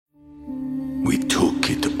We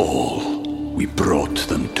took it all. We brought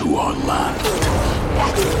them to our land.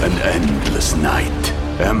 An endless night,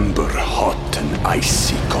 ember hot and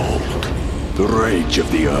icy cold. The rage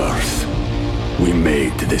of the earth. We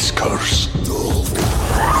made this curse.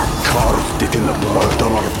 Carved it in the blood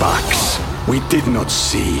on our backs. We did not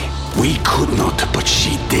see. We could not, but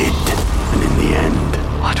she did. And in the end...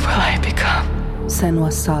 What will I become?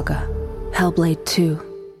 Senua's Saga. Hellblade 2.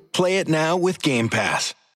 Play it now with Game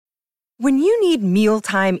Pass. When you need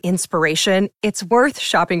mealtime inspiration, it's worth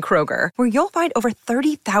shopping Kroger, where you'll find over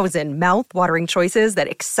 30,000 mouth-watering choices that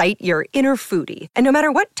excite your inner foodie. And no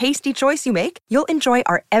matter what tasty choice you make, you'll enjoy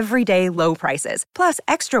our everyday low prices, plus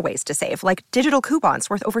extra ways to save, like digital coupons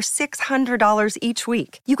worth over $600 each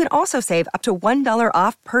week. You can also save up to $1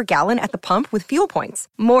 off per gallon at the pump with fuel points.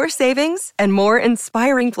 More savings and more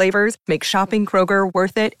inspiring flavors make shopping Kroger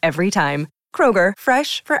worth it every time. Kroger,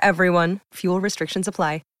 fresh for everyone. Fuel restrictions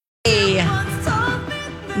apply. Hey.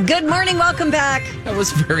 Good morning. Welcome back. That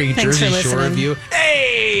was very Thanks Jersey for Shore listening. of you.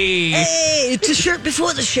 Hey, it's a shirt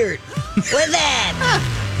before the shirt. With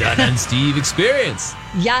that. Dun and Steve experience.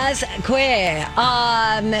 Yes, queer.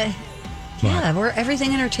 Yeah, we're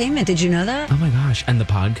Everything Entertainment. Did you know that? Oh my gosh. And the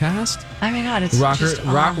podcast? Oh my God, it's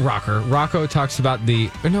Rocco talks about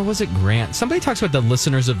was it Grant? Somebody talks about the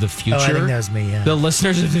listeners of the future. Oh, I think that was me, yeah. The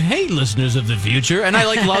listeners of listeners of the future. And I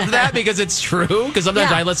love that because it's true. Because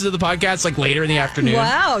sometimes I listen to the podcast later in the afternoon.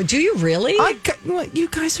 Wow, do you really? You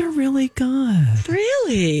guys are really good.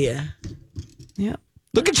 Really? Yeah.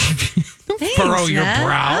 Look at you. Don't Thanks, furrow your Matt.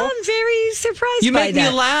 brow. I'm very surprised You by make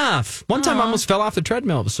that. me laugh. One time I almost fell off the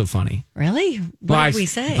treadmill. It was so funny. Really? What did we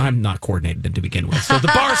say? I'm not coordinated to begin with, so the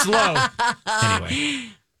bar's low. Anyway.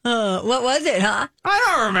 What was it, huh? I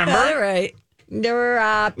don't remember. All right. We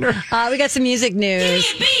got some music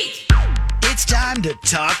news. It's time to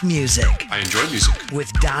talk music I enjoy music.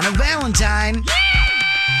 with Donna Valentine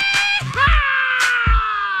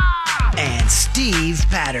and Steve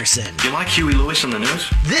Patterson. You like Huey Lewis on the news?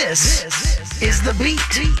 This is The Beat.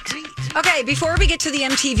 Okay, before we get to the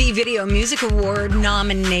MTV Video Music Award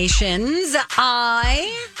nominations,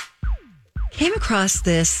 I came across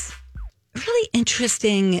this really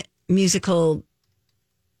interesting musical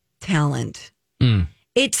talent.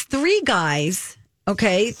 It's three guys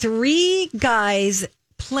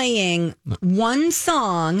playing one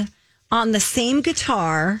song on the same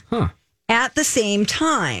guitar at the same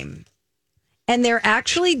time. And they're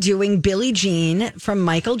actually doing Billie Jean from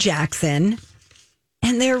Michael Jackson.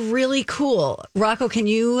 And they're really cool. Rocco, can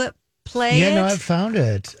you play it? Yeah, no, I've found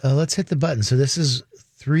it. Let's hit the button. So this is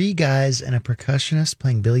three guys and a percussionist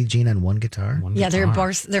playing Billie Jean on one guitar.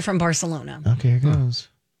 They're from Barcelona. Okay, here goes.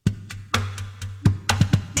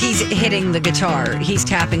 He's hitting the guitar. He's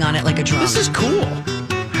tapping on it like a drum. This is cool.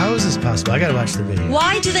 How is this possible? I got to watch the video.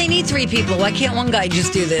 Why do they need three people? Why can't one guy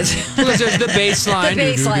just do this? Because there's the bass line. The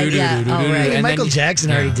bass line, yeah. Oh, right. Hey, Michael Jackson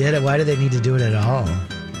already did it. Why do they need to do it at all?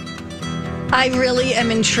 I really am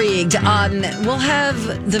intrigued. We'll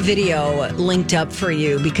have the video linked up for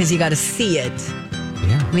you because you got to see it.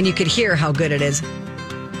 Yeah. I mean, you could hear how good it is.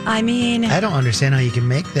 I mean, I don't understand how you can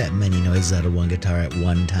make that many noises out of one guitar at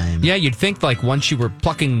one time. Yeah, you'd think once you were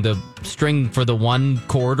plucking the string for the one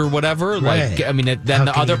chord or whatever, Right. then How the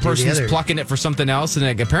can other you do the person's other? plucking it for something else,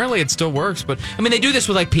 and apparently it still works. But I mean, they do this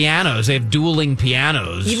with pianos. They have dueling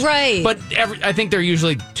pianos, right? But I think they're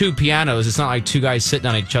usually two pianos. It's not like two guys sitting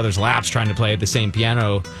on each other's laps trying to play at the same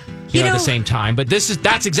piano. At the same time, but that's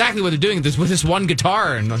exactly what they're doing with this one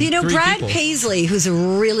guitar and three Brad people. Paisley, who's a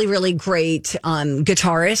really, really great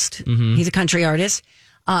guitarist. Mm-hmm. He's a country artist.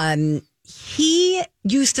 He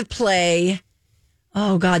used to play,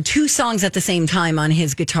 two songs at the same time on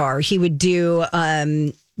his guitar. He would do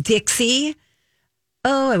Dixie.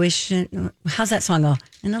 Oh, I wish. How's that song go?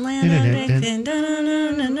 In the land of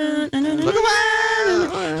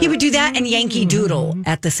He would do that and Yankee Doodle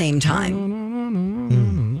at the same time.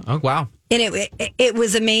 Oh, wow. And it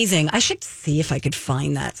was amazing. I should see if I could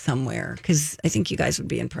find that somewhere because I think you guys would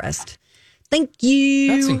be impressed. Thank you.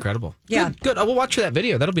 That's incredible. Yeah. Good. We'll watch that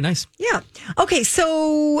video. That'll be nice. Yeah. Okay.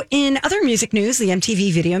 So in other music news, the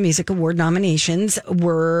MTV Video Music Award nominations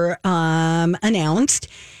were announced.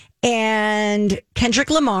 And Kendrick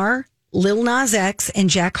Lamar, Lil Nas X, and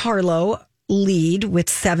Jack Harlow lead with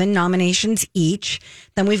 7 nominations each.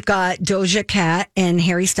 Then we've got Doja Cat and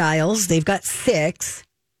Harry Styles. They've got 6.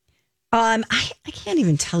 I can't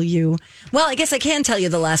even tell you. Well, I guess I can tell you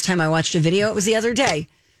the last time I watched a video. It was the other day.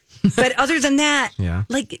 But other than that,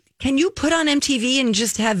 can you put on MTV and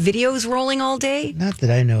just have videos rolling all day? Not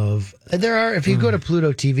that I know of. There are, if you go to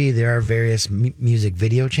Pluto TV, there are various music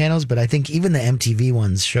video channels, but I think even the MTV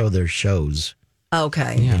ones show their shows.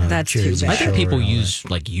 Okay, Yeah. that's too Jersey I bad. think Shore people and all use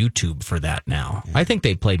like YouTube for that now. I think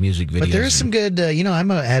they play music videos. But there is some good,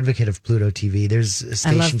 I'm an advocate of Pluto TV. There's a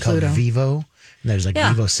station called Pluto. Vivo. And there's like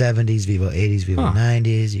Yeah. Vivo 70s, Vivo 80s, Vivo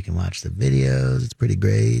 90s. You can watch the videos. It's pretty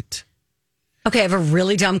great. Okay, I have a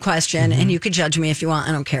really dumb question, Mm-hmm. and you could judge me if you want.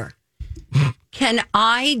 I don't care. Can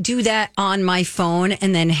I do that on my phone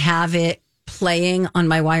and then have it playing on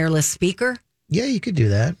my wireless speaker? Yeah, you could do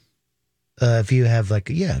that. If you have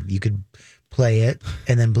you could play it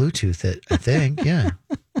and then Bluetooth it, I think. Yeah.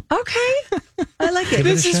 Okay, I like it.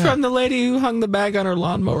 This it a is shot. from the lady who hung the bag on her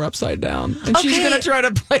lawnmower upside down. And she's Okay. going to try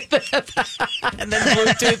to play that and then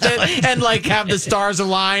Bluetooth it and like have the stars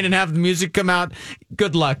align and have the music come out.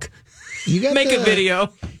 Good luck. You got Make a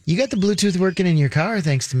video. You got the Bluetooth working in your car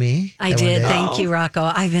thanks to me. I that one did. day. Thank you, Rocco.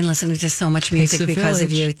 I've been listening to so much music Takes a because of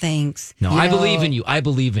village. you. Thanks. No, You I know- believe in you. I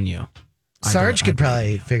believe in you. Sarge could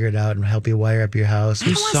probably figure it out and help you wire up your house. I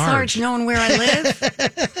don't want Sarge knowing where I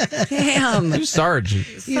live. Damn. Who's Sarge?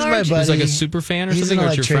 He's my Sarge. buddy. He's like a super fan or He's something, an or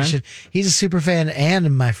it's your friend? electrician. He's a super fan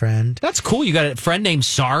and my friend. That's cool. You got a friend named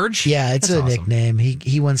Sarge? Yeah, it's That's a awesome. nickname.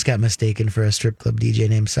 He once got mistaken for a strip club DJ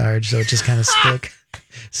named Sarge, so it just kind of stuck.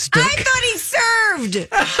 I thought he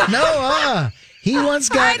served. No, he once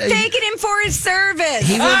got I'm taking him for his service.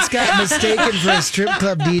 he once got mistaken for a strip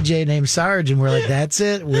club DJ named Sarge, and we're like, "That's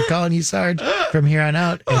it. We're calling you Sarge from here on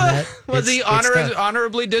out." And that Was he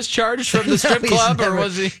honorably discharged from the strip No, he's club, or never-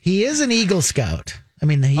 was he? He is an Eagle Scout. I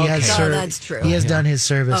mean, he has Oh, served. that's true. He has done his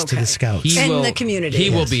service to Okay. the Scouts. He In will, the community, He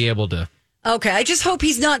will yes. be able to. Okay, I just hope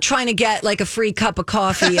he's not trying to get like a free cup of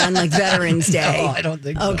coffee on like Veterans Day. No, I don't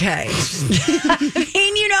think so. Okay.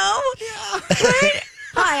 I mean, right?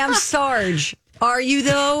 Hi, I'm Sarge. Are you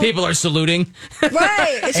though? People are saluting.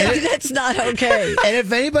 Right. So that's not okay. And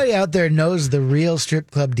if anybody out there knows the real strip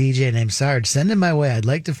club DJ named Sarge, send him my way. I'd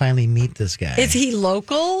like to finally meet this guy. Is he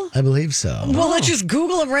local? I believe so. Well, let's just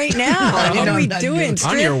Google him right now. What are we I'm not doing? doing- On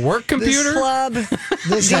Strip your work computer? club.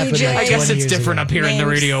 This happened DJ. like I guess 20 it's years different ago. up here in the Named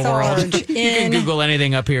radio world. Sarge You can in Google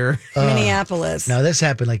anything up here. Minneapolis. No, this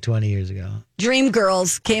happened like 20 years ago. Dream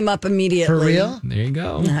Girls came up immediately. For real? There you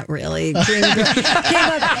go. Not really. Came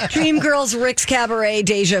up. Dream Girls, Rick's Cabaret,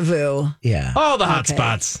 Deja Vu. Yeah. All the hot Okay.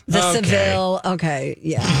 spots. The Okay. Seville. Okay.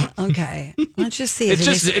 Yeah. Okay. Let's just see. It's if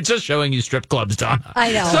just it is- it's just showing you strip clubs, Donna.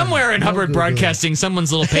 I know. Somewhere in Hubbard Google it. Broadcasting,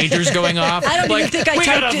 someone's little pager's going off. I don't even think I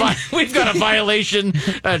typed We've got a violation.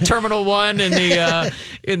 Terminal 1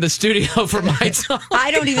 in the studio for my song.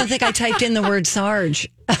 I don't even think I typed in the word Sarge.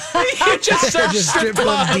 You just searched Just strip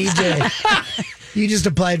club DJ. You just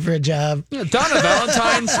applied for a job. Donna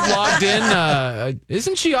Valentine's logged in.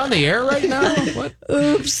 Isn't she on the air right now? What?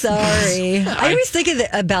 Oops, sorry. I always think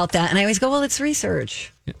about that, and I always go, "Well, it's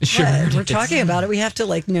research. Sure. What? We're talking about it. We have to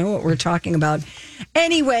know what we're talking about."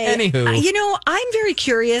 Anyway, Anywho. I'm very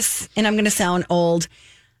curious, and I'm going to sound old.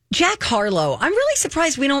 Jack Harlow. I'm really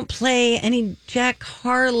surprised we don't play any Jack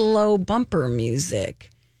Harlow bumper music.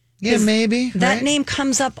 Yeah, maybe. That right? name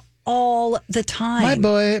comes up all the time.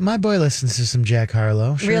 My boy listens to some Jack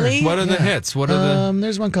Harlow. Sure. Really? What are the hits? What are the?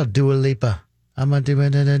 There's one called Dua Lipa. I'm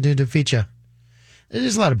gonna do the feature.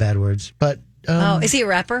 There's a lot of bad words, but Is he a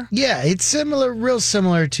rapper? yeah, it's real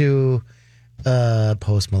similar to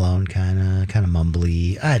Post Malone, kind of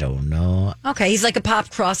mumbly. I don't know. Okay, he's like a pop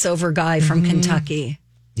crossover guy from Kentucky.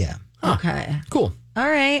 Yeah, Okay. Cool. All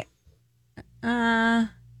right.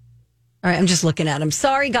 All right, I'm just looking at him.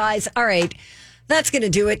 Sorry, guys. All right. That's going to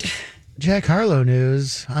do it. Jack Harlow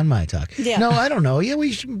news on my talk. Yeah. No, I don't know. Yeah,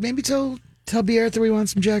 we should maybe tell B. Arthur we want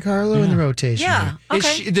some Jack Harlow in the rotation. Yeah.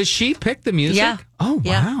 Okay. Does she pick the music? Yeah. Oh,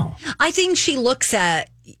 Yeah. wow. I think she looks at,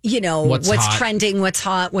 What's what's hot. trending, what's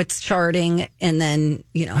hot, what's charting, and then,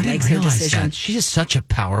 I didn't makes her realize decision. that. She is such a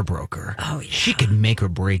power broker. Oh, yeah. She could make or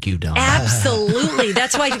break you, Donna. Absolutely.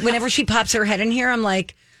 That's why whenever she pops her head in here, I'm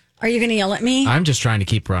like, are you going to yell at me? I'm just trying to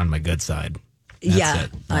keep her on my good side. That's Yeah,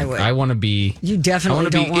 it. I would. I want to be. You definitely I wanna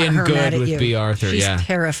don't be want in her good mad at with you. B. Arthur. She's Yeah.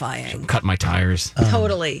 terrifying. Cut my tires.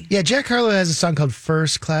 Totally. Yeah, Jack Harlow has a song called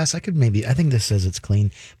First Class. I think this says it's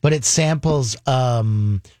clean, but it samples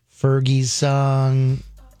Fergie's song.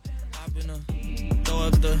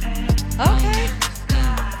 Okay.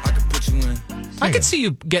 I could see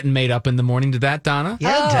you getting made up in the morning to that, Donna.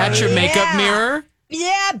 Yeah, That's your makeup yeah. mirror.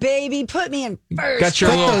 Yeah, baby. Put me in first. Got your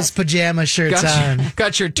Put little, those pajama shirts on.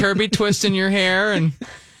 got your turby twist in your hair and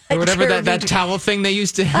or whatever that Turby. towel thing they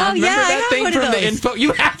used to have. Oh, yeah, Remember I that have thing one of from the those. info?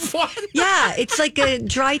 You have one. Yeah, it's like a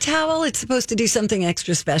dry towel. It's supposed to do something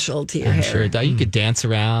extra special to your I'm hair. sure it does. You could dance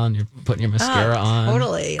around. You're putting your mascara on.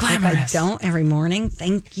 Totally. Like I Glamorous. don't every morning.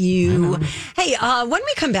 Thank you. Hey, when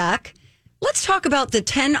we come back, let's talk about the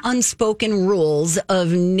 10 unspoken rules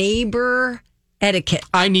of neighbor etiquette.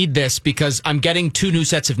 I need this because I'm getting 2 new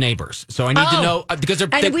sets of neighbors. So I need to know because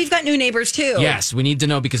And we've got new neighbors too. Yes, we need to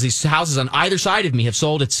know because these houses on either side of me have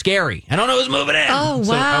sold. It's scary. I don't know who's moving in. Oh, wow.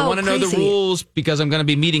 So I want to know the Crazy. rules because I'm going to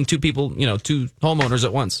be meeting 2 people, 2 homeowners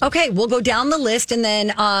at once. Okay, we'll go down the list and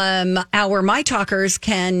then our My Talkers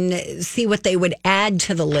can see what they would add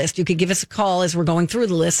to the list. You could give us a call as we're going through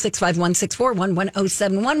the list,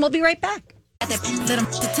 651-641-1071. We'll be right back.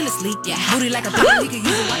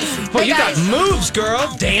 Well, you got moves, girl.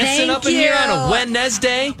 Dancing Thank up in here you. on a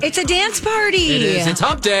Wednesday. It's a dance party. It is. It's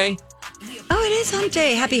hump day. Oh, it is hump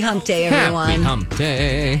day. Happy hump day, everyone. Happy hump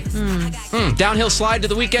day. Downhill slide to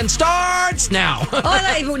the weekend starts now.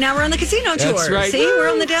 Now we're on the casino tour. That's right. See, we're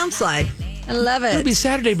on the downslide. I love It'll it. be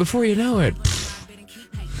Saturday before you know it.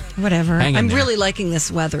 Whatever. Hang in I'm there. really liking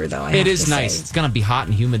this weather, though. It is nice. It's going to be hot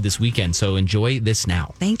and humid this weekend, so enjoy this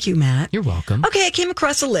now. Thank you, Matt. You're welcome. Okay, I came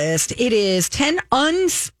across a list. It is 10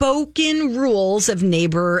 unspoken rules of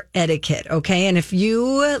neighbor etiquette. Okay, and if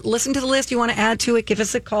you listen to the list, you want to add to it, give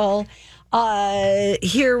us a call.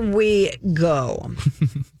 Here we go.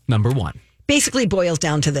 Number 1. Basically boils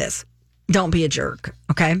down to this. Don't be a jerk.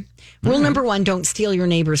 Okay. Rule number 1, don't steal your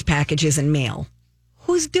neighbor's packages and mail.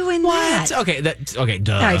 Who's doing that? Okay, duh.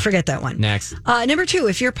 All right, forget that one. Next. Number 2,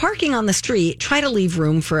 if you're parking on the street, try to leave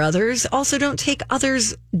room for others. Also, don't take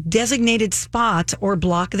others' designated spots or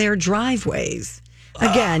block their driveways.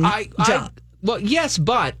 Again, well, yes,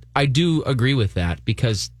 but I do agree with that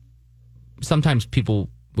because sometimes people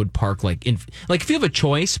would park if you have a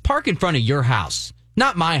choice, park in front of your house,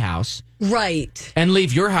 not my house. right. And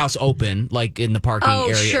leave your house open, in the parking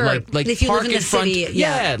area. Sure. Like If you park live in the front. city,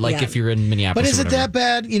 If you're in Minneapolis. But is or it whatever. that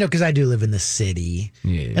bad? Because I do live in the city.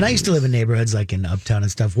 Yeah. And I used to live in neighborhoods like in Uptown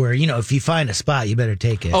and stuff where, if you find a spot, you better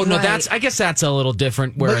take it. Oh no, Right. I guess that's a little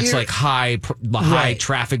different where But it's you're- high Right.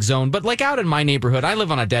 traffic zone. But out in my neighborhood, I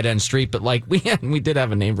live on a dead end street. But we did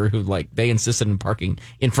have a neighbor who they insisted on parking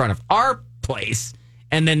in front of our place.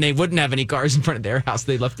 And then they wouldn't have any cars in front of their house.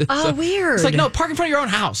 They left it. Oh, weird. It's no, park in front of your own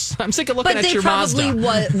house. I'm sick of looking But at they your probably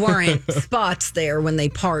Mazda. weren't spots there when they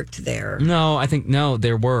parked there. No, I think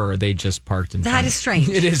there were. They just parked in front. That is strange.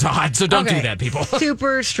 It is odd. So don't do Okay. that, people.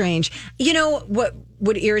 Super strange. You know what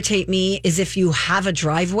would irritate me is if you have a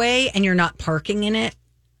driveway and you're not parking in it.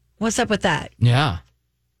 What's up with that? Yeah,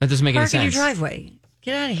 that doesn't make Park in any your sense. driveway.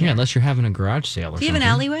 Get out of here. Yeah, unless you're having a garage sale or Do you have an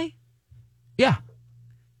something. alleyway? Yeah.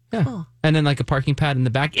 Yeah. Cool. And then a parking pad in the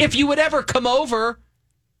back. If you would ever come over,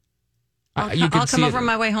 you could I'll see come it. over on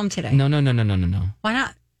my way home today. No. Why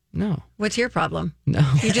not? No. What's your problem? No.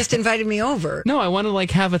 You just invited me over. No, I want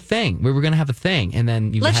to have a thing. We were going to have a thing. And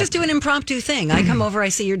then Let's just do an impromptu thing. I come over, I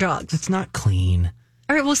see your dogs. It's not clean.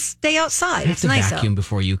 All right, well, stay outside. I have It's to nice vacuum out.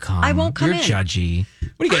 before you come. I won't come You're in. judgy.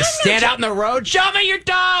 What are you going to stand out in the road? Show me your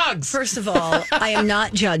dogs. First of all, I am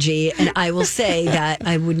not judgy, and I will say that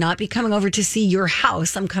I would not be coming over to see your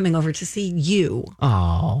house. I'm coming over to see you.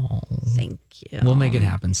 Oh, Thank you. we'll make it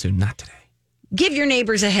happen soon. Not today. Give your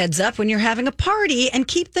neighbors a heads up when you're having a party and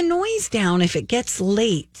keep the noise down if it gets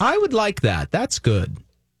late. I would like that. That's good.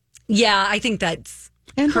 Yeah, I think that's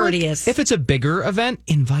And courteous. if it's a bigger event,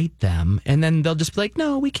 invite them, and then they'll just be like,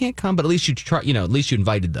 "No, we can't come." But at least you try. At least you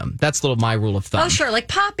invited them. That's my rule of thumb. Oh, sure. Like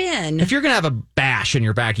pop in. If you're gonna have a bash in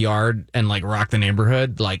your backyard and rock the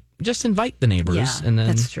neighborhood, just invite the neighbors. Yeah, and then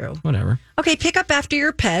that's true. Whatever. Okay, pick up after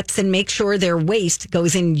your pets and make sure their waste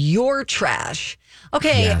goes in your trash.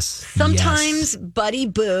 Okay, Yes, sometimes Buddy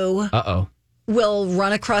Boo Uh-oh. will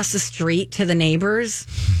run across the street to the neighbors,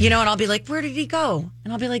 and I'll be like, where did he go?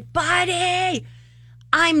 And I'll be like, Buddy!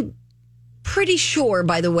 I'm pretty sure,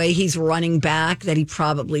 by the way he's running back, that he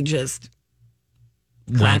probably just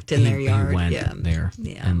crapped in their yard. He went Yeah. there.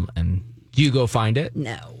 Yeah. And do you go find it?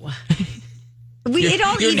 No. It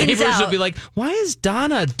all Your evens neighbors out. will be like, "Why is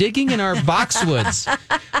Donna digging in our boxwoods?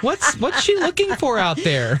 What's she looking for out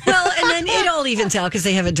there?" Well, and then it all evens out because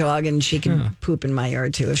they have a dog and she can poop in my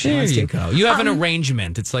yard too if she There wants you to. go. You have an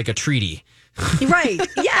arrangement. It's like a treaty. Right.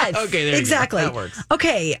 Yes. Okay, there you go. exactly. That works.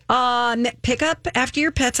 Okay. Pick up after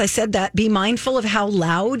your pets. I said that. Be mindful of how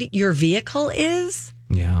loud your vehicle is.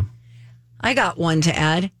 Yeah. I got one to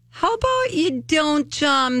add. How about you don't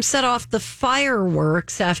set off the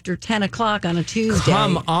fireworks after 10 o'clock on a Tuesday?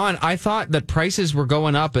 Come on. I thought that prices were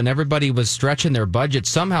going up and everybody was stretching their budget.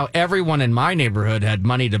 Somehow everyone in my neighborhood had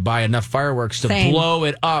money to buy enough fireworks to Same. blow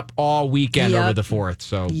it up all weekend Yep. over the 4th.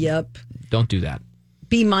 So Yep. don't do that.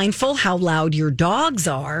 Be mindful how loud your dogs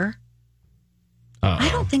are. Uh-oh. I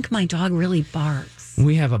don't think my dog really barks.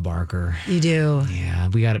 We have a barker. You do? Yeah,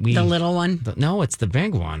 we got it. The little one? No, it's the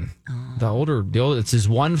big one. The older, it's his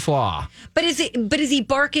one flaw. But is he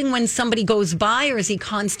barking when somebody goes by, or is he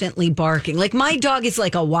constantly barking? Like my dog is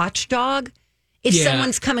like a watchdog, if Yeah.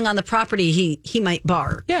 someone's coming on the property, he might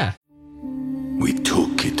bar. Yeah. We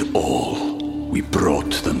took it all. We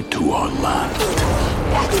brought them to our land.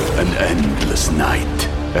 An endless night,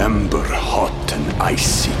 ember hot and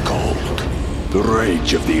icy cold. The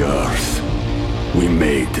rage of the earth. We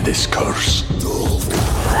made this curse.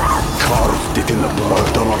 Carved it in the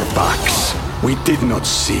blood on our backs. We did not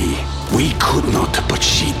see. We could not, but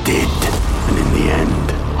she did. And in the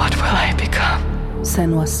end, What will I become?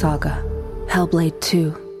 Senwa Saga. Hellblade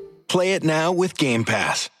 2. Play it now with Game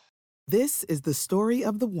Pass. This is the story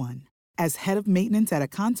of the one. As head of maintenance at a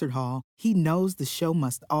concert hall, he knows the show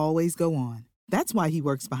must always go on. That's why he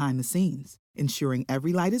works behind the scenes, ensuring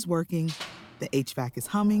every light is working, the HVAC is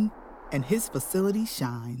humming, and his facility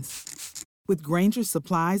shines. With Granger's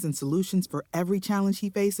supplies and solutions for every challenge he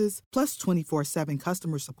faces, plus 24/7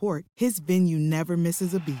 customer support, his venue never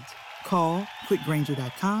misses a beat. Call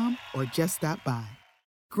quickgranger.com or just stop by.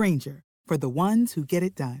 Granger, for the ones who get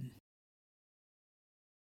it done.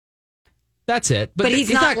 That's it. But he's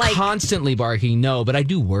not like- constantly barking, no, but I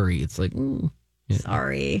do worry. It's like, yeah.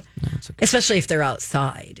 Sorry. No, it's okay. Especially if they're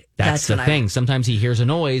outside. That's the when thing. Sometimes he hears a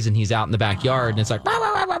noise and he's out in the backyard and it's like,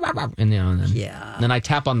 and, and then, Yeah. then I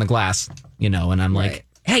tap on the glass, and I'm Right. like,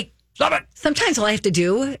 Hey, stop it. sometimes all I have to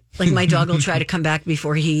do, like my dog will try to come back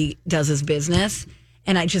before he does his business,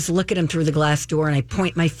 and I just look at him through the glass door and I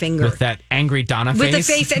point my finger. With that angry Donna With face.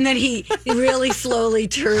 the face, and then he really slowly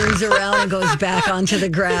turns around and goes back onto the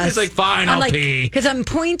grass. He's like, fine, I'm I'll pee. Because I'm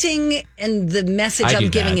pointing, and the message I do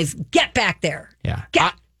I'm giving that. is, get back there. Yeah.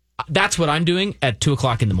 Get- That's what I'm doing at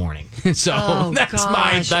 2:00 in the morning. So Oh, that's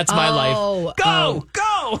gosh. my Oh, life. Go,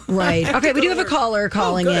 go. Right. Okay, we do have a caller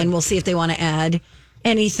calling good. in. We'll see if they want to add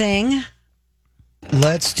anything.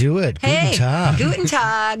 Let's do it. Hey, Guten Tag. Guten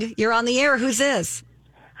Tag. You're on the air. Who's this?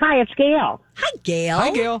 Hi, it's Gail. Hi, Gail. Hi,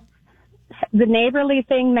 Gail. The neighborly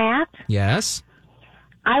thing, Matt. Yes.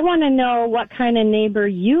 I want to know what kind of neighbor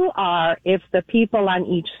you are if the people on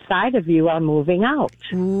each side of you are moving out.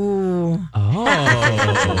 Ooh. Oh,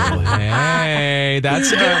 hey,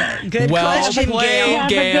 that's Good well question, played, Gail. Have a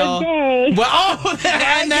Gail. good day. Well,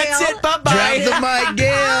 and that's Gail. it. Bye-bye. Drop the mic,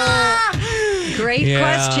 Gail. Great Yeah.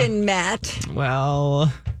 question, Matt.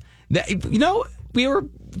 Well, we were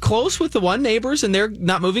close with the one neighbors, and they're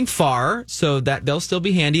not moving far, so that they'll still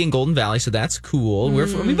be handy in Golden Valley. So that's cool. We've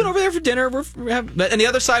been over there for dinner. And the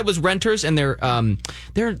other side was renters, and their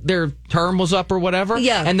term was up or whatever.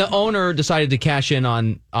 Yeah. And the owner decided to cash in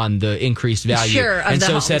on the increased value. Sure, of and the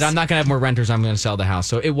so homes. said, "I'm not going to have more renters. I'm going to sell the house."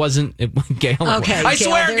 So it wasn't Gail. Okay, I Gail,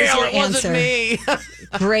 swear, there's Gail, your it wasn't answer. me.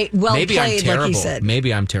 Great. Well Maybe I'm played, terrible. like you said.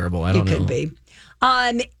 Maybe I'm terrible. I don't know. It could be.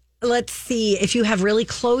 Let's see. If you have really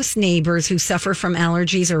close neighbors who suffer from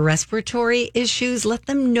allergies or respiratory issues, let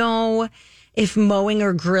them know if mowing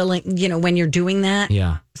or grilling, when you're doing that,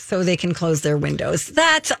 Yeah. so they can close their windows.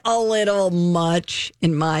 That's a little much,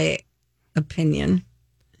 in my opinion.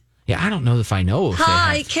 Yeah, I don't know if I know if they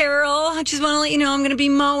Hi, have. Carol. I just want to let you know I'm going to be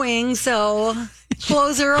mowing, so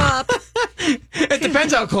close her up. It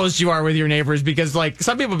depends how close you are with your neighbors, because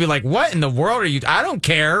some people be like, "What in the world are you? I don't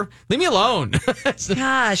care. Leave me alone."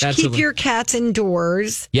 Gosh, That's keep a- your cats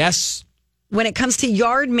indoors. Yes. When it comes to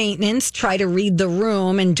yard maintenance, try to read the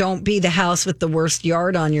room and don't be the house with the worst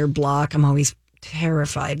yard on your block. I'm always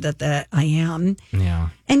terrified that I am. Yeah.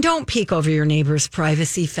 And don't peek over your neighbor's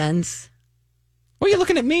privacy fence. What are you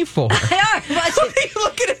looking at me for? What are you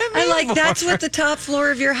looking at me I'm like, for? that's what the top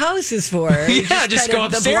floor of your house is for. Yeah, just kind go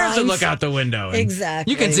of the upstairs and blinds. look out the window. and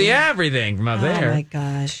Exactly. You can see everything from up there. Oh my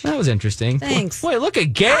gosh. That was interesting. Thanks. Wait, look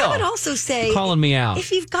at Gail. I would also say, You're calling me out.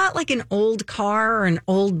 if you've got like an old car or an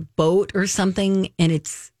old boat or something and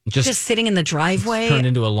it's just sitting in the driveway. Turned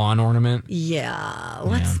into a lawn ornament. Yeah,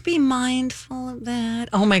 let's be mindful of that.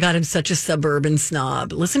 Oh my God, I'm such a suburban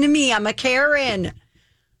snob. Listen to me, I'm a Karen.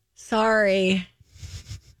 Sorry.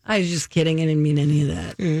 I was just kidding. I didn't mean any of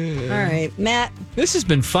that. All right, Matt. This has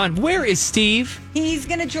been fun. Where is Steve? He's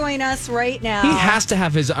going to join us right now. He has to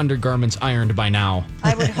have his undergarments ironed by now.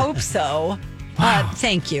 I would hope so.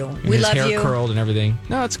 Thank you. And We his love hair you. curled and everything.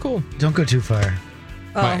 No, it's cool. Don't go too far.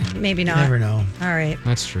 Oh, Right. maybe You not. never know. All right.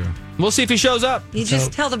 That's true. We'll see if he shows up. You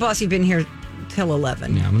just tell the boss you've been here till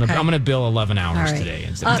 11. Yeah, I'm Okay? gonna bill 11 hours All right. today.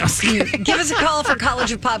 Instead. Give us a call for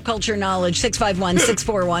College of Pop Culture Knowledge,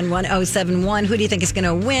 651-641-1071. Who do you think is going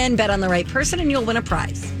to win? Bet on the right person and you'll win a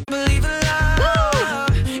prize. Woo!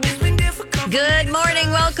 Good morning.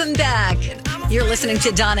 Welcome back. You're listening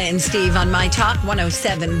to Donna and Steve on My Talk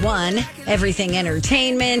 1071, Everything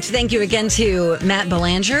Entertainment. Thank you again to Matt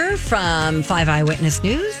Belanger from 5 Eyewitness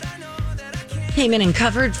News. Came in and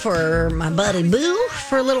covered for my buddy Boo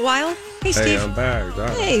for a little while. Hey, Steve. Hey, I'm back.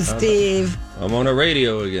 Hey, Steve. I'm on the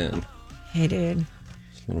radio again. Hey, dude. A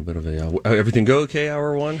little bit of a... everything go okay,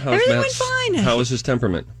 hour one? Everything went fine. How was his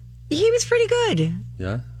temperament? He was pretty good.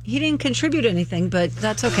 Yeah? He didn't contribute anything, but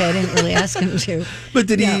that's okay. I didn't really ask him to. But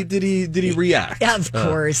did he react? Yeah, of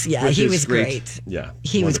course. Yeah, he was great. Yeah.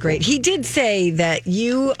 He was great. He did say that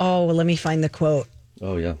let me find the quote.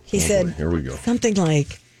 Oh, yeah. He said, boy. Here we go. Something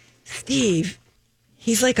like, Steve,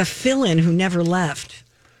 he's like a fill-in who never left.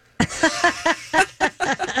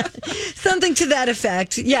 Something to that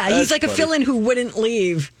effect. Yeah, he's like funny. a fill-in who wouldn't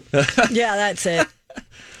leave. Yeah, that's it.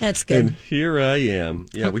 That's good. And here I am.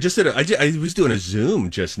 Yeah, we just did I was doing a Zoom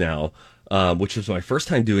just now, which was my first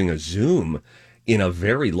time doing a Zoom in a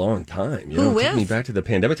very long time. Who It took me with? back to the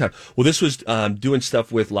pandemic time. Well, this was doing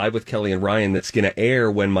stuff with Live with Kelly and Ryan that's going to air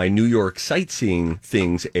when my New York sightseeing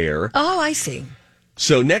things air. Oh, I see.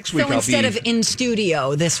 So next week So I'll instead be... of in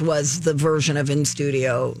studio, this was the version of in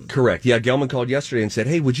studio. Correct. Yeah, Gelman called yesterday and said,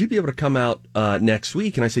 hey, would you be able to come out next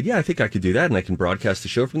week? And I said, yeah, I think I could do that, and I can broadcast the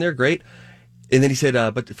show from there. Great. And then he said,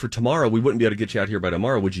 but for tomorrow, we wouldn't be able to get you out here by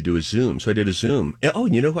tomorrow. Would you do a Zoom? So I did a Zoom.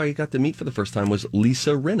 And you know who I got to meet for the first time was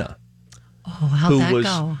Lisa Rinna. Oh, how'd that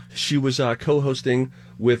go? She was co-hosting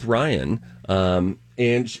with Ryan, and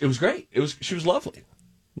it was great. She was lovely.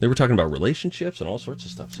 They were talking about relationships and all sorts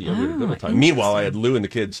of stuff. So yeah, we had a good old time. Meanwhile, I had Lou and the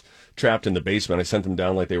kids trapped in the basement. I sent them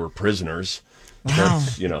down like they were prisoners. Wow.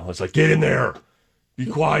 So, I was like, get in there. Be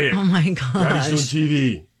quiet. Oh, my gosh. Daddy's doing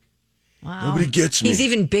TV. Wow. Nobody gets me. He's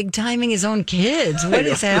even big timing his own kids. What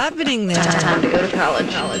is happening there? Time to go to college.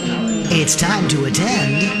 It's time to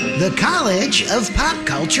attend the College of Pop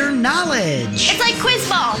Culture Knowledge. It's like quiz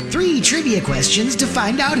ball. 3 trivia questions to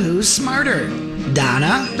find out who's smarter.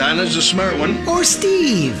 Donna Donna's a smart one. or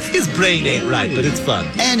Steve. His brain ain't right, but it's fun.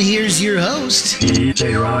 And here's your host,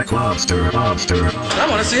 DJ Rock Lobster. I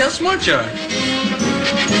want to see how smart you are.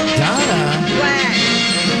 Donna.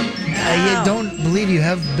 You don't believe you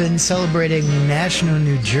have been celebrating National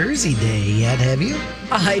New Jersey Day yet, have you?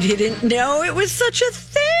 I didn't know it was such a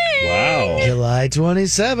thing. Wow. July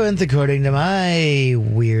 27th, according to my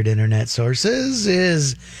weird internet sources,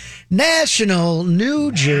 is National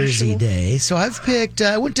New Jersey Day. So I've picked,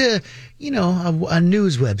 I went to, a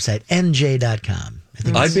news website, NJ.com.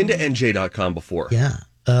 I've been to NJ.com before. Yeah.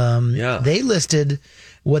 They listed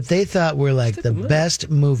what they thought were like the best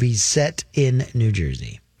movies set in New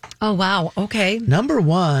Jersey. Oh, wow. Okay. Number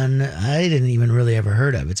 1, I didn't even really ever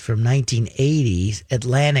heard of. It's from 1980,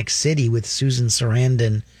 Atlantic City with Susan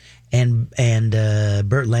Sarandon and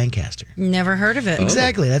Burt Lancaster. Never heard of it.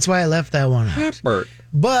 Exactly. That's why I left that one out. Burt.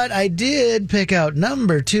 But I did pick out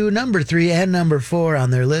number 2, number 3, and number 4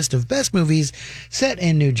 on their list of best movies set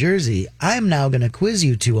in New Jersey. I'm now going to quiz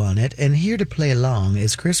you 2 on it, and here to play along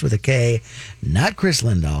is Chris with a K. Not Chris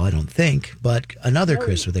Lindahl, I don't think, but another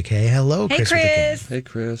Chris with a K. Hello, Hey, Chris with a K. Chris. Hey,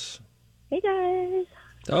 Chris. Hey, guys.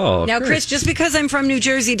 Oh, Now, Chris, just because I'm from New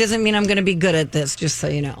Jersey doesn't mean I'm going to be good at this, just so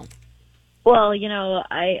you know. Well,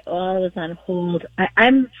 I was on hold.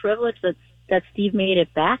 I'm privileged that Steve made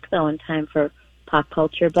it back, though, in time for pop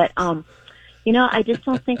culture. But, I just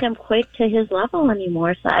don't think I'm quite to his level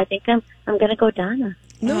anymore. So I think I'm going to go Donna.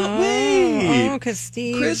 No way. Oh, because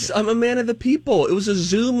Steve. Chris, I'm a man of the people. It was a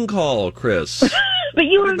Zoom call, Chris. But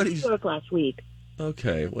you were in New York last week.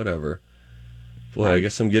 Okay, whatever. Boy, I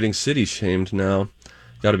guess I'm getting city shamed now.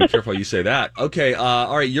 Got to be careful how you say that. Okay,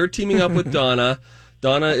 all right, you're teaming up with Donna.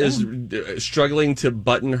 Donna is struggling to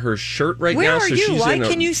button her shirt right Where now. are So you? she's Why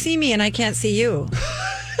can you see me and I can't see you?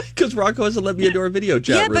 Because Rocco hasn't let me into our video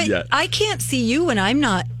chat room but yet. I can't see you when I'm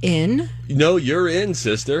not in. No, you're in,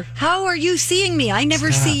 sister. How are you seeing me? I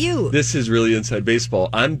never see you. This is really inside baseball.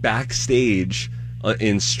 I'm backstage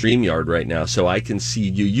in StreamYard right now, so I can see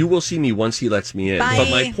you. You will see me once he lets me in. Bye.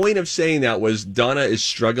 But my point of saying that was Donna is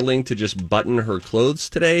struggling to just button her clothes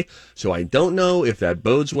today, so I don't know if that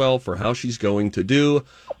bodes well for how she's going to do.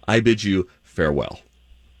 I bid you farewell.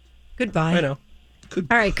 Goodbye. I know. All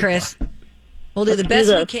right, Chris. We'll do the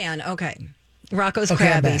best we can. Okay. Rocco's Okay,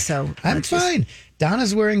 I'm crabby, back. so I'm let's just- fine.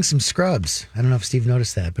 Donna's wearing some scrubs. I don't know if Steve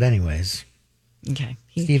noticed that, but anyways. Okay.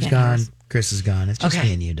 Steve's gone. Chris is gone. It's just Okay.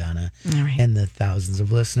 me and you, Donna. All right. And the thousands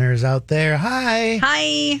of listeners out there. Hi.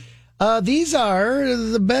 Hi. These are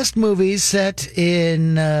the best movies set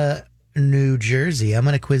in New Jersey. I'm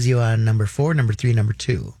going to quiz you on number 4, number 3, number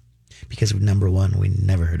 2. Because with number 1, we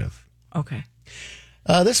never heard of. Okay.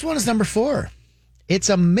 This one is number 4. It's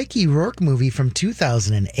a Mickey Rourke movie from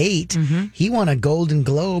 2008. He won a Golden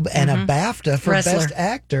Globe and a BAFTA for Wrestler. Best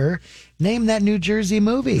Actor. Name that New Jersey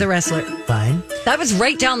movie. The Wrestler. Fine. That was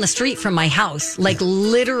right down the street from my house, like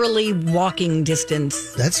literally walking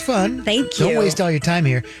distance. That's fun. Thank you. Don't waste all your time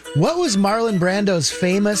here. What was Marlon Brando's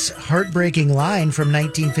famous heartbreaking line from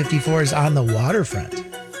 1954's On the Waterfront?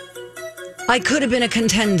 I Could Have Been a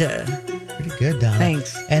Contender. Pretty good, Donna.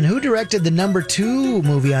 Thanks. And who directed the number 2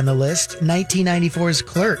 movie on the list, 1994's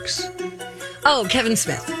Clerks? Oh, Kevin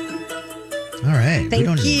Smith. All right.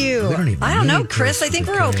 Thank you. We don't even I don't know, need Chris. I think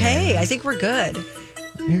we're okay. I think we're good.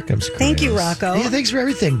 Here comes Chris. Thank you, Rocco. Yeah, thanks for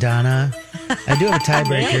everything, Donna. I do have a tiebreaker.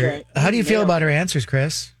 Nailed it. How do you feel Nailed about her answers,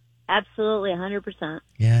 Chris? Absolutely, 100%.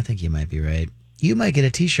 Yeah, I think you might be right. You might get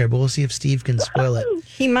a T-shirt, but we'll see if Steve can spoil it.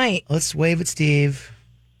 He might. Let's wave at Steve.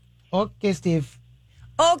 Okay, Steve.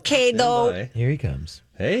 Okay, though. Bye. Here he comes.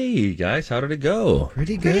 Hey, guys, how did it go?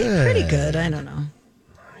 Pretty good. Pretty good. I don't know.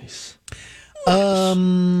 Nice.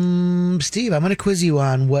 Steve, I'm going to quiz you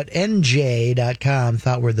on what NJ.com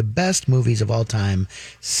thought were the best movies of all time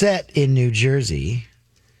set in New Jersey.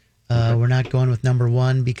 We're not going with number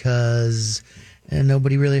 1 because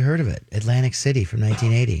nobody really heard of it. Atlantic City from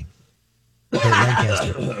 1980.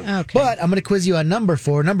 Lancaster. Okay. But I'm going to quiz you on number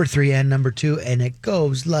 4, number 3, and number 2, and it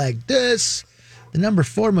goes like this. The number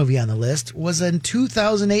 4 movie on the list was a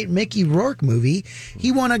 2008 Mickey Rourke movie.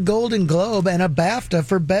 He won a Golden Globe and a BAFTA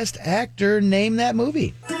for Best Actor. Name that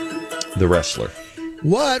movie. The Wrestler.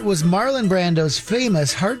 What was Marlon Brando's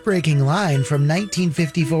famous heartbreaking line from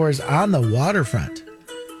 1954's On the Waterfront?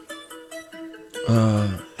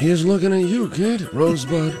 He's looking at you, kid.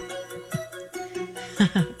 Rosebud.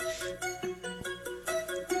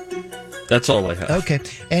 That's all I have. Okay.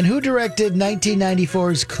 And who directed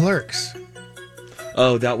 1994's Clerks?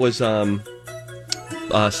 Oh, that was Silent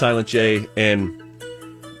J and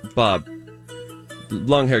Bob.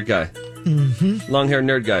 Long-haired guy. Mm-hmm. Long-haired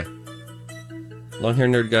nerd guy.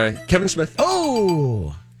 Long-haired nerd guy. Kevin Smith.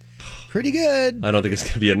 Oh! Pretty good. I don't think it's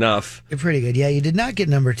going to be enough. You're pretty good. Yeah, you did not get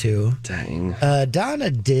number 2. Dang.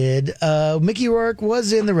 Donna did. Mickey Rourke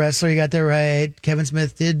was in The Wrestler. You got that right. Kevin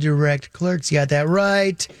Smith did direct Clerks. You got that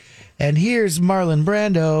right. And here's Marlon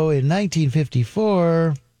Brando in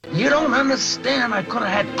 1954. You don't understand. I could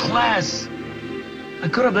have had class. I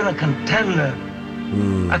could have been a contender.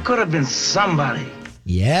 I could have been somebody.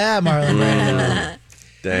 Yeah, Marlon Brando.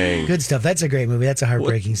 Dang. Good stuff. That's a great movie. That's a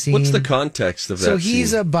heartbreaking scene. What's the context of that So he's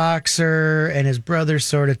scene? a boxer, and his brother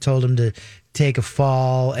sort of told him to take a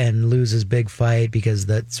fall and lose his big fight because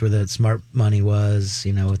that's where the smart money was,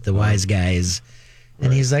 you know, with the wise guys.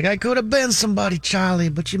 And he's like, I could have been somebody, Charlie,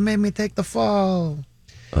 but you made me take the fall.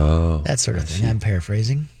 Oh. That sort of thing. I'm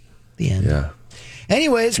paraphrasing. The end. Yeah.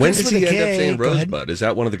 Anyways, When Chris does with he a end up K. saying Go ahead. Rosebud? Is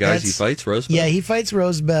that one of the guys he That's- fights, Rosebud? Yeah, he fights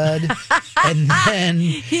Rosebud, and then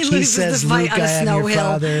he loses says, the fight Luke, on a I am snow your hill.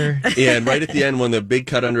 father. Yeah, and right at the end, when the big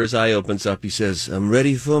cut under his eye opens up, he says, I'm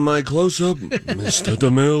ready for my close-up, Mr.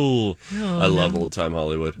 DeMille. I love old-time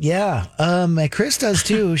Hollywood. Yeah, Chris does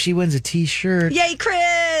too. She wins a T-shirt. Yay,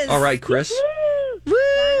 Chris! All right, Chris. Woo!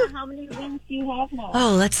 Donna, how many wins do you have now?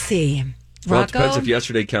 Oh, let's see. Well, it Rocco? depends if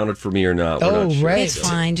yesterday counted for me or not. We're Oh, not sure. right. It's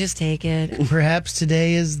fine. Just take it. Perhaps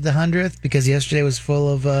today is the 100th because yesterday was full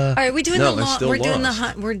of. All right, we doing No, the I long, still lost.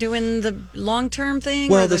 we're doing the long-term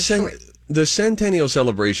thing. Well, or the short? Centennial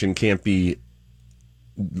celebration can't be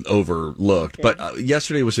overlooked, but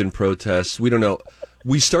yesterday was in protest. We don't know.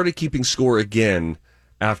 We started keeping score again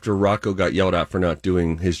after Rocco got yelled at for not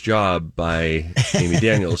doing his job by Amy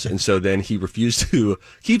Daniels, and so then he refused to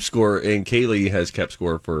keep score, and Kaylee has kept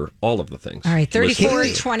score for all of the things. All right, Listen.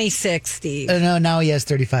 34-26, Steve. No, now he has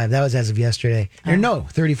 35. That was as of yesterday. Or no,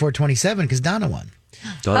 34-27 because Donna won.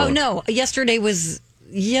 Donna. Oh no, yesterday was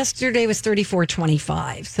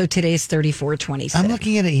 34-25. So today's 34-26. I'm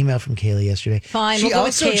looking at an email from Kaylee yesterday. Fine, She we'll go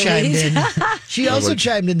with also chimed in. Kaylee's. She also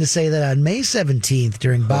chimed in to say that on May 17th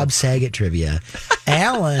during Bob Saget trivia,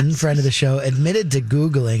 Alan, friend of the show, admitted to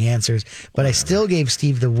Googling answers, but I still gave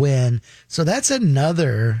Steve the win. So that's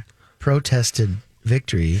another protested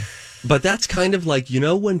victory. But that's kind of like, you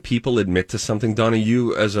know, when people admit to something, Donna,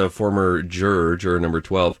 you as a former juror number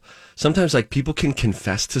 12, sometimes like people can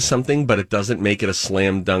confess to something, but it doesn't make it a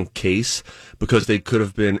slam dunk case because they could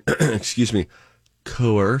have been, excuse me,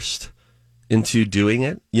 coerced into doing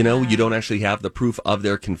it. You know, you don't actually have the proof of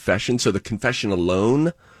their confession. So the confession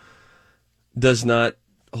alone does not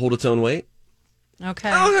hold its own weight. Okay.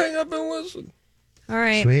 I'll hang up and listen. All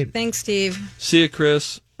right. Sweet. Thanks, Steve. See you,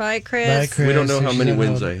 Chris. Bye, Chris. Bye, Chris. We don't know how She's many on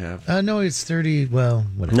wins hold. I have. No, it's 30. Well,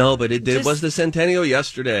 whatever. No, but it Just- was the Centennial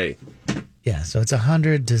yesterday. Yeah, so it's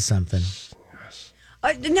 100 to something.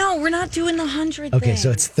 No, we're not doing the 100 Okay, thing. so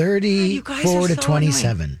it's you guys 34 are to so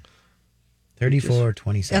 27.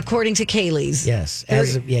 34-27. According to Kaylee's. Yes.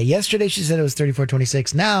 Yesterday she said it was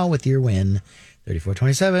 34-26. Now with your win,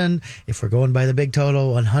 34-27. If we're going by the big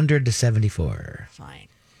total, 100 to 74. Fine.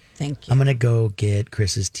 Thank you. I'm going to go get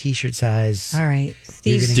Chris's T-shirt size. All right.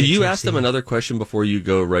 Steve. Do you ask them another question before you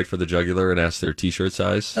go right for the jugular and ask their T-shirt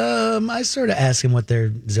size? I sort of ask them what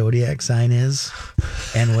their zodiac sign is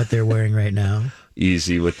and what they're wearing right now.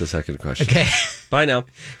 Easy with the second question. Okay. Bye now.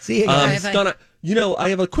 See you guys. Donna, I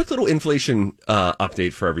have a quick little inflation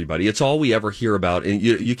update for everybody. It's all we ever hear about. And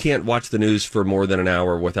you can't watch the news for more than an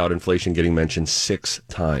hour without inflation getting mentioned 6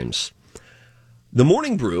 times. The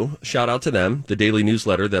Morning Brew, shout out to them, the daily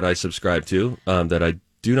newsletter that I subscribe to, that I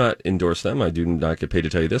do not endorse them. I do not get paid to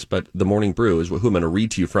tell you this, but The Morning Brew is who I'm going to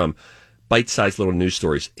read to you from. Bite-sized little news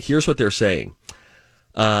stories. Here's what they're saying.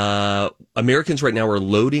 Americans right now are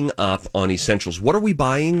loading up on essentials. What are we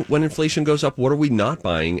buying when inflation goes up? What are we not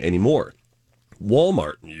buying anymore?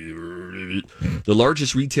 Walmart, the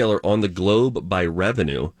largest retailer on the globe by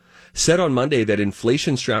revenue, said on Monday that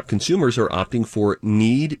inflation-strapped consumers are opting for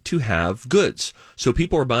need-to-have goods. So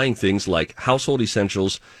people are buying things like household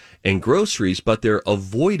essentials and groceries, but they're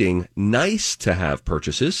avoiding nice-to-have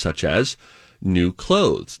purchases such as new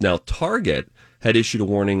clothes. Now, Target had issued a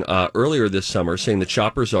warning earlier this summer saying that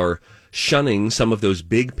shoppers are shunning some of those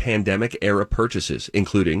big pandemic-era purchases,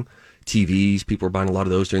 including TVs. People were buying a lot of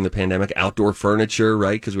those during the pandemic. Outdoor furniture,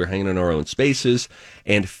 right, because we were hanging in our own spaces.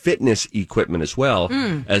 And fitness equipment as well,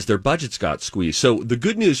 as their budgets got squeezed. So the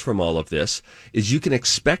good news from all of this is you can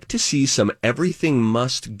expect to see some everything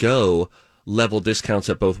must go level discounts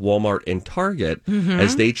at both Walmart and Target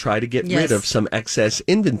as they try to get rid of some excess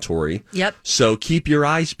inventory. Yep. So keep your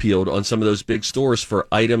eyes peeled on some of those big stores for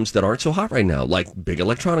items that aren't so hot right now, like big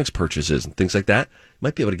electronics purchases and things like that.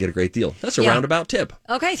 Might be able to get a great deal. That's a roundabout tip.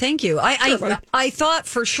 Okay, thank you. I thought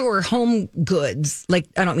for sure home goods, like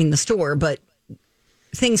I don't mean the store, but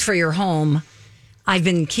things for your home, I've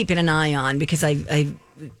been keeping an eye on because I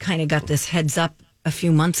kind of got this heads up a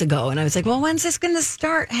few months ago, and I was like, well, when's this going to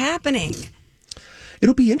start happening?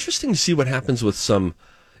 It'll be interesting to see what happens with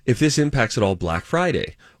if this impacts at all Black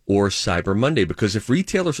Friday or Cyber Monday, because if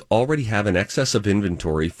retailers already have an excess of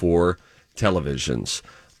inventory for televisions,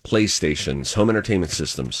 PlayStations, home entertainment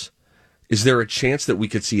systems, is there a chance that we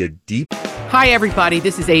could see a deep... Hi, everybody.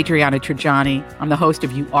 This is Adriana Trajani. I'm the host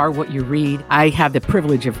of You Are What You Read. I have the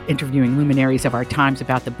privilege of interviewing luminaries of our times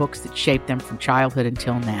about the books that shaped them from childhood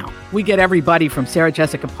until now. We get everybody from Sarah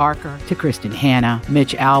Jessica Parker to Kristen Hanna,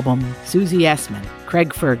 Mitch Albom, Susie Essman,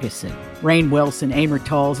 Craig Ferguson, Rainn Wilson, Amor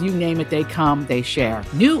Tolls, you name it, they come, they share.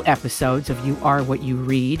 New episodes of You Are What You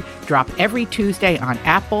Read drop every Tuesday on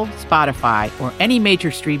Apple, Spotify, or any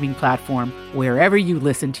major streaming platform wherever you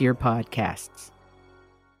listen to your podcasts.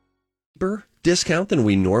 Discount than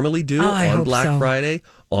we normally do on Black Friday,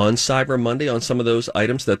 on Cyber Monday, on some of those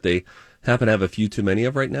items that they happen to have a few too many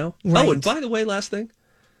of right now. Right. Oh, and by the way, last thing,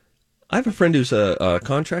 I have a friend who's a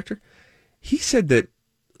contractor. He said that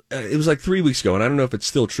it was like 3 weeks ago, and I don't know if it's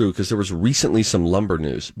still true because there was recently some lumber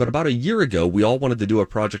news, but about a year ago, we all wanted to do a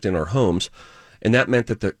project in our homes, and that meant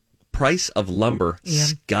that the price of lumber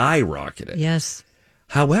skyrocketed. Yes.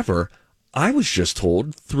 However, I was just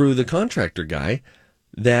told through the contractor guy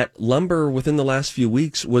that lumber within the last few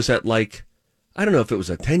weeks was at I don't know if it was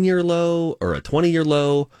a 10-year low or a 20-year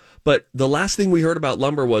low, but the last thing we heard about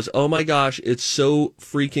lumber was, oh my gosh, it's so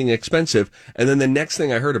freaking expensive. And then the next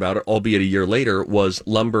thing I heard about it, albeit a year later, was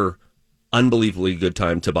lumber, unbelievably good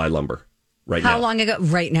time to buy lumber right now. How long ago?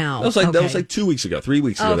 Right now. That was like 2 weeks ago, 3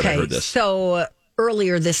 weeks ago that I heard this. So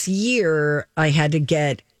earlier this year, I had to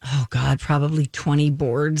get, probably 20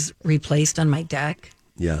 boards replaced on my deck.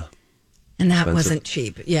 Yeah. And that wasn't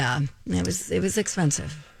cheap. Yeah, it was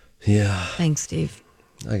expensive. Yeah. Thanks, Steve.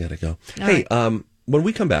 I gotta go. When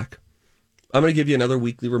we come back, I'm going to give you another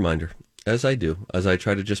weekly reminder, as I do, as I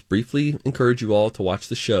try to just briefly encourage you all to watch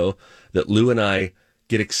the show, that Lou and I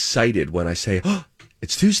get excited when I say, oh,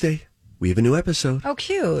 it's Tuesday. We have a new episode. Oh,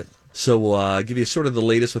 cute. So we'll give you sort of the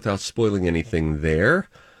latest without spoiling anything there.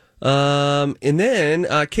 And then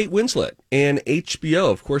Kate Winslet and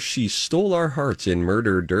HBO. Of course, she stole our hearts in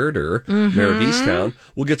Murder Dirter, Mayor of Easttown.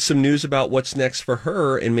 We'll get some news about what's next for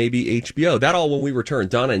her and maybe HBO. That all when we return.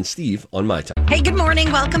 Donna and Steve on My Talk. Hey, good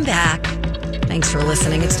morning. Welcome back. Thanks for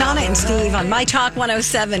listening. It's Donna and Steve on My Talk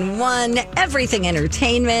 107.1, Everything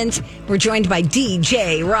Entertainment. We're joined by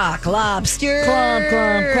DJ Rock Lobster.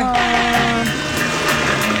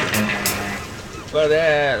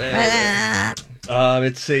 Well,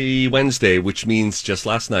 it's a Wednesday, which means just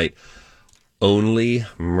last night, Only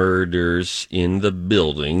Murders in the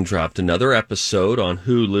Building dropped another episode on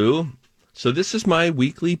Hulu. So this is my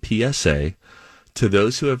weekly PSA to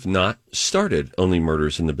those who have not started Only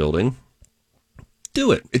Murders in the Building.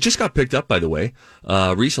 Do it. It just got picked up, by the way,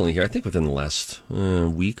 recently here, I think within the last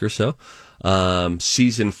week or so.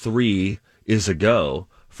 Season 3 is a go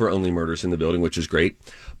for Only Murders in the Building, which is great.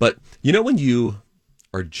 But you know when you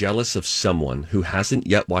are jealous of someone who hasn't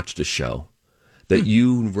yet watched a show, that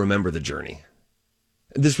you remember the journey?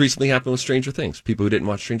 This recently happened with Stranger Things. People who didn't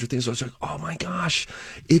watch Stranger Things, I was like, oh my gosh,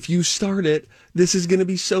 if you start it, this is going to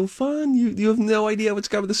be so fun. You have no idea what's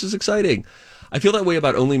coming. This is exciting. I feel that way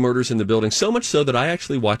about Only Murders in the Building, so much so that I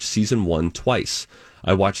actually watched season 1 twice.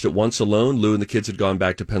 I watched it once alone. Lou and the kids had gone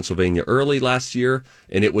back to Pennsylvania early last year,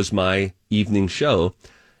 and it was my evening show.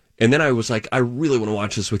 And then I was like, I really want to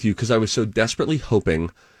watch this with you because I was so desperately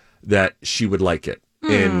hoping that she would like it.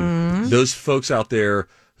 And those folks out there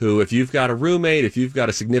who, if you've got a roommate, if you've got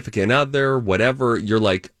a significant other, whatever, you're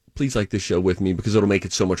like, please like this show with me because it'll make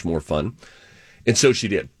it so much more fun. And so she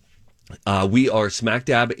did. We are smack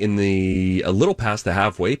dab in a little past the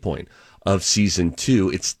halfway point of season 2.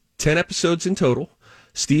 It's 10 episodes in total.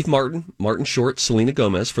 Steve Martin, Martin Short, Selena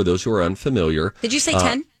Gomez, for those who are unfamiliar. Did you say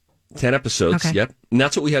 10? 10 episodes, Okay. Yep. And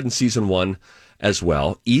that's what we had in season 1 as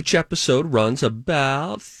well. Each episode runs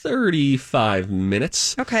about 35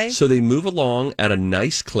 minutes. Okay. So they move along at a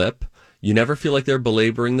nice clip. You never feel like they're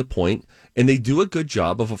belaboring the point. And they do a good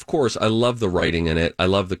job of course, I love the writing in it. I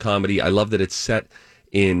love the comedy. I love that it's set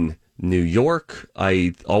in New York.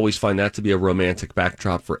 I always find that to be a romantic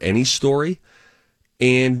backdrop for any story.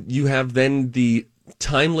 And you have then the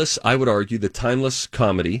timeless, I would argue, the timeless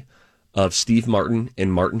comedy of Steve Martin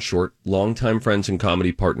and Martin Short, longtime friends and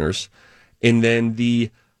comedy partners. And then the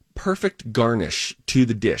perfect garnish to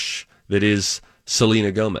the dish that is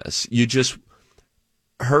Selena Gomez.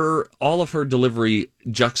 All of her delivery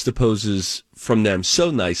juxtaposes from them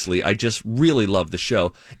so nicely. I just really love the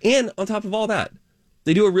show. And on top of all that,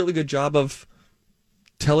 they do a really good job of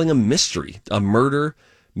telling a mystery, a murder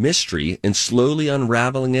mystery, and slowly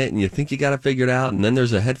unraveling it. And you think you got to figure it out. And then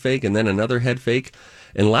there's a head fake and then another head fake.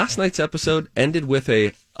 And last night's episode ended with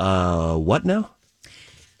a, what now?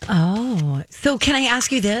 Oh, so can I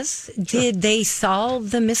ask you this? Did they solve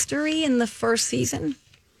the mystery in the first season?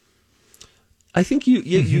 I think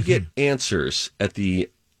you get answers at the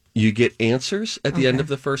end of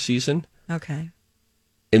the first season. Okay.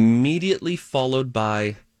 Immediately followed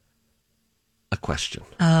by a question.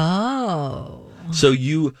 Oh. So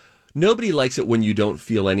nobody likes it when you don't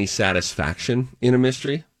feel any satisfaction in a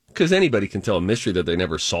mystery, because anybody can tell a mystery that they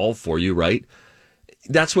never solve for you, right?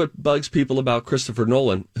 That's what bugs people about Christopher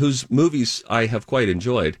Nolan, whose movies I have quite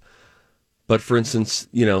enjoyed. But for instance,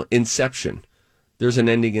 Inception. There's an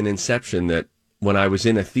ending in Inception that when I was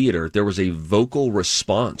in a theater, there was a vocal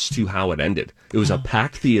response to how it ended. It was a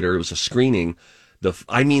packed theater. It was a screening. The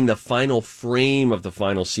final frame of the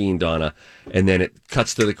final scene, Donna, and then it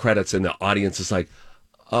cuts to the credits and the audience is like,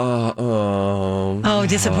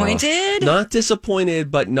 disappointed? Not disappointed,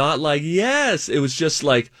 but not like, yes. It was just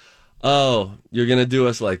like, oh, you're going to do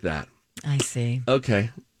us like that. I see. Okay.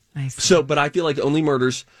 I see. So, but I feel like Only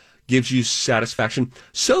Murders gives you satisfaction.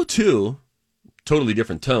 So, too, totally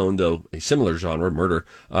different tone, though a similar genre, Murder,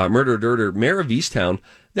 Mare of Easttown,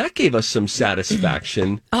 that gave us some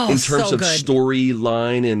satisfaction in terms of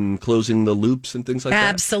storyline and closing the loops and things like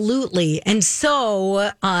that. Absolutely. And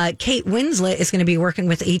so Kate Winslet is going to be working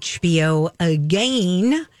with HBO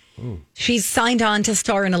again. She's signed on to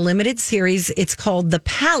star in a limited series. It's called The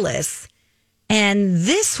Palace. And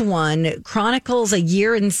this one chronicles a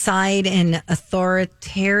year inside an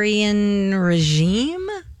authoritarian regime.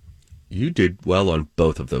 You did well on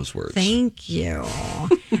both of those words. Thank you.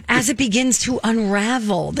 As it begins to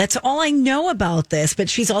unravel. That's all I know about this. But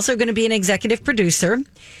she's also going to be an executive producer.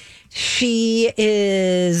 She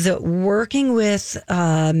is working with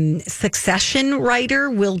Succession writer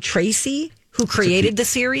Will Tracy, who created the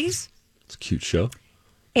series. It's a cute show.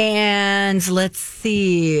 And let's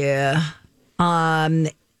see.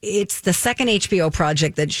 It's the second HBO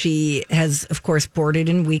project that she has, of course, boarded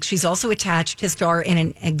in weeks. She's also attached to star in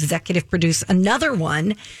an executive produce another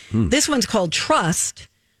one. This one's called Trust,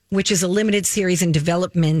 which is a limited series in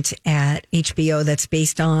development at HBO that's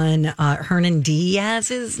based on Hernan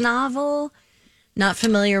Diaz's novel. Not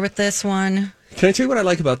familiar with this one. Can I tell you what I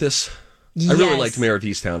like about this? Yes. I really liked Mare of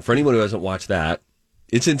Easttown. For anyone who hasn't watched that,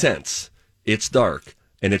 it's intense, it's dark,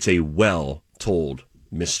 and it's a well-told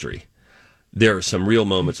mystery. There are some real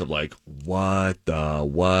moments of like, what,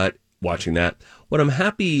 watching that. What I'm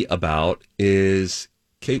happy about is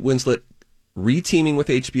Kate Winslet re-teaming with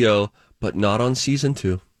HBO, but not on season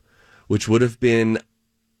 2, which would have been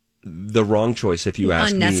the wrong choice if you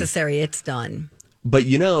ask me. Unnecessary. It's done. But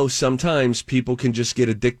sometimes people can just get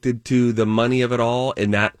addicted to the money of it all,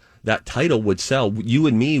 and that title would sell. You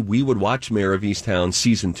and me, we would watch Mare of Easttown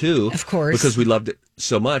season 2. Of course. Because we loved it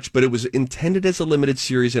so much. But it was intended as a limited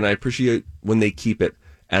series, and I appreciate when they keep it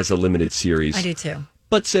as a limited series. I do too.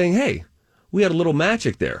 but saying, hey, we had a little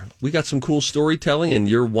magic there. We got some cool storytelling and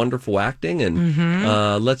your wonderful acting, and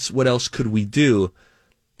what else could we do?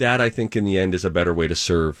 That, I think, in the end, is a better way to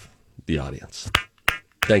serve the audience.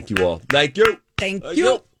 Thank you all. Thank you. Thank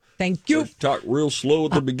you. Thank you. Let's talk real slow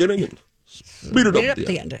at the beginning and speed it up at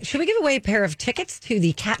the end. Should we give away a pair of tickets to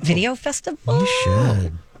the Cat Video Festival? You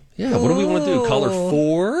should. Yeah, what do we want to do? Caller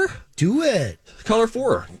 4? Do it. Caller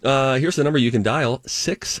 4. Here's the number you can dial,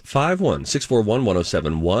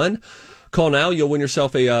 651-641-1071. Call now. You'll win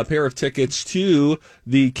yourself a pair of tickets to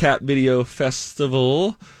the Cat Video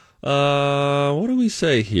Festival. What do we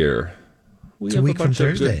say here? It's a week from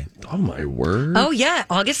Thursday. Oh, my word. Oh, yeah.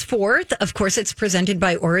 August 4th. Of course, it's presented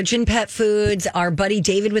by Origin Pet Foods. Our buddy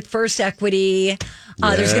David with First Equity.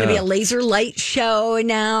 There's going to be a laser light show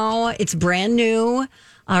now. It's brand new.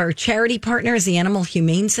 Our charity partner is the Animal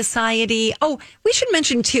Humane Society. Oh, we should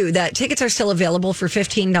mention, too, that tickets are still available for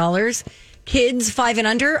 $15. Kids 5 and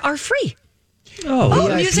under are free.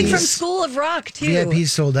 Oh, music from School of Rock, too. VIP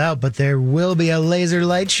sold out, but there will be a laser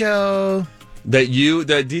light show. That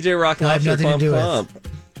DJ Rock I have nothing to do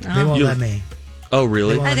with. They won't let me. Oh,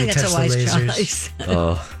 really? I think that's a wise choice.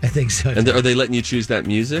 I think so. And are they letting you choose that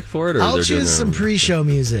music for it? Or I'll choose some pre-show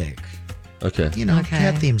music. Okay.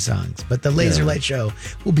 Cat theme songs. But the laser light show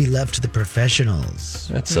will be left to the professionals.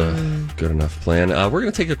 That's a good enough plan. We're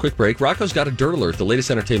going to take a quick break. Rocco's got a Dirt Alert, the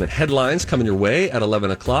latest entertainment headlines coming your way at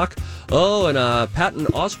 11 o'clock. Oh, and Patton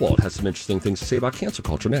Oswalt has some interesting things to say about cancel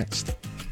culture next.